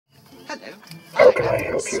Hello. How can I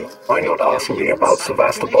help you? Why not ask me about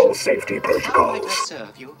Sevastopol's safety protocols?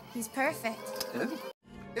 Serve you. He's perfect. Oh.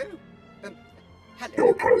 Hello.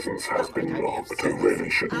 Your presence has been logged. You really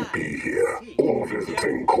shouldn't be here. All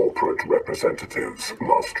visiting corporate representatives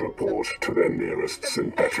must report to their nearest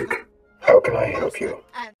synthetic. How can I help you?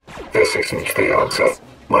 This isn't the answer.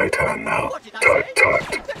 My turn now.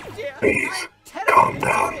 Tut. Please, calm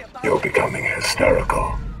down. You're becoming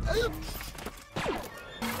hysterical.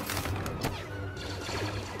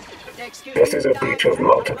 This is a breach of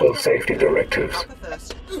multiple safety directives.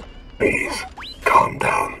 Please, calm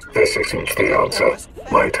down. This isn't the answer.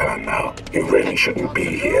 My turn now. You really shouldn't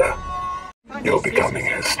be here. You're becoming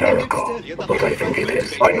hysterical, but I think it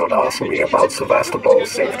is. Why not ask me about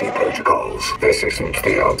Sevastopol's safety protocols? This isn't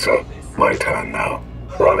the answer. My turn now.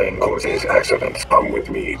 Running causes accidents. Come with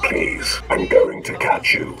me, please. I'm going to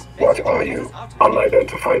catch you. What are you?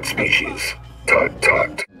 Unidentified species.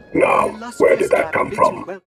 Tut. Now, where did that come from?